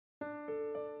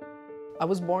I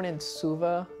was born in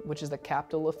Suva, which is the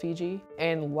capital of Fiji,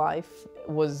 and life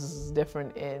was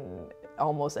different in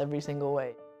almost every single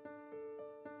way.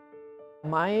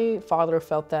 My father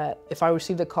felt that if I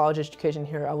received a college education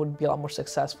here, I would be a lot more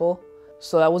successful.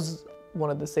 So that was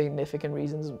one of the significant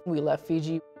reasons we left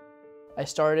Fiji. I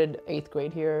started 8th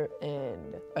grade here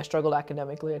and I struggled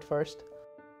academically at first.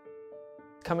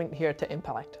 Coming here to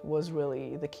Impact was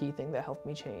really the key thing that helped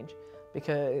me change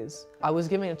because I was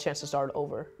given a chance to start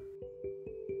over.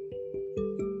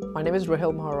 My name is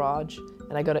Rahil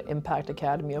and I go to Impact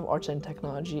Academy of Arts and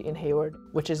Technology in Hayward,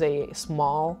 which is a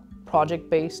small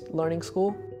project-based learning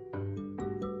school.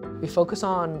 We focus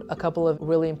on a couple of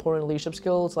really important leadership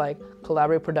skills like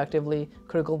collaborate productively,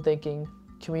 critical thinking,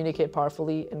 communicate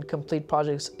powerfully, and complete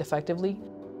projects effectively.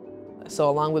 So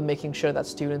along with making sure that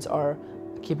students are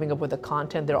keeping up with the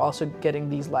content, they're also getting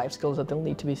these life skills that they'll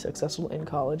need to be successful in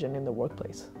college and in the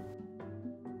workplace.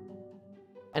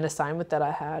 An assignment that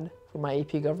I had for my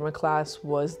AP government class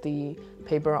was the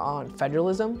paper on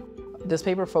federalism. This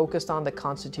paper focused on the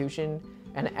Constitution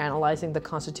and analyzing the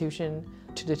Constitution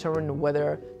to determine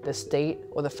whether the state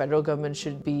or the federal government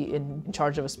should be in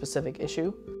charge of a specific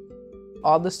issue.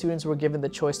 All the students were given the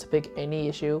choice to pick any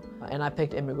issue, and I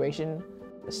picked immigration.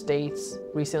 The states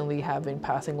recently have been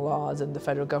passing laws and the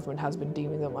federal government has been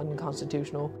deeming them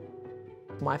unconstitutional.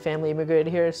 My family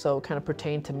immigrated here, so it kind of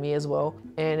pertained to me as well.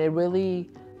 And it really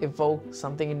evoked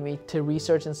something in me to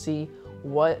research and see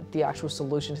what the actual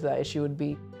solution to that issue would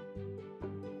be.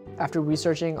 After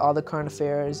researching all the current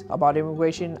affairs about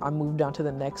immigration, I moved on to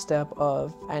the next step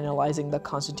of analyzing the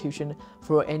Constitution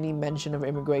for any mention of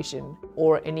immigration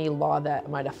or any law that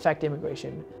might affect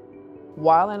immigration.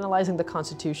 While analyzing the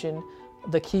Constitution,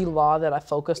 the key law that I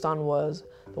focused on was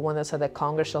the one that said that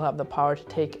Congress shall have the power to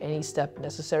take any step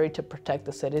necessary to protect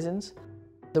the citizens.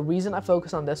 The reason I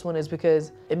focus on this one is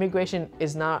because immigration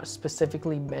is not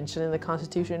specifically mentioned in the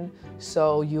Constitution,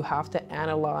 so you have to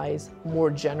analyze more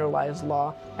generalized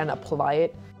law and apply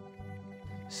it.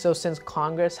 So since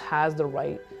Congress has the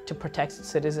right to protect its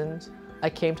citizens, I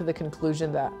came to the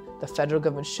conclusion that the federal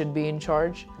government should be in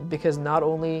charge because not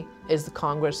only is the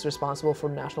Congress responsible for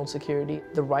national security,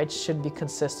 the rights should be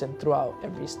consistent throughout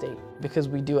every state because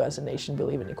we do as a nation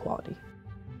believe in equality.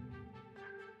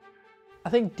 I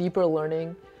think deeper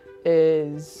learning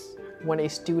is when a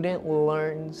student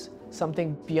learns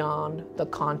something beyond the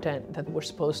content that we're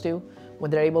supposed to, when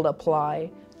they're able to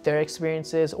apply their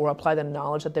experiences or apply the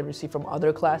knowledge that they receive from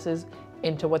other classes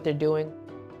into what they're doing.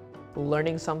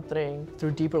 Learning something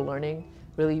through deeper learning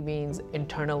really means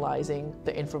internalizing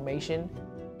the information.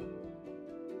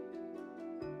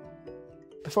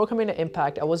 Before coming to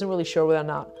Impact, I wasn't really sure whether or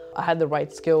not I had the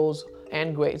right skills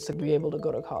and grades to be able to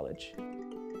go to college.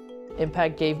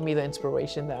 Impact gave me the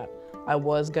inspiration that I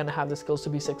was going to have the skills to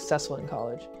be successful in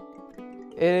college.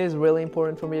 It is really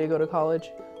important for me to go to college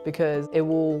because it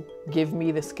will give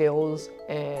me the skills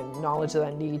and knowledge that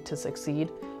I need to succeed,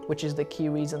 which is the key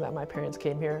reason that my parents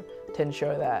came here, to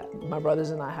ensure that my brothers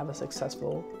and I have a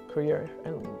successful career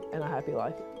and a happy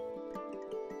life.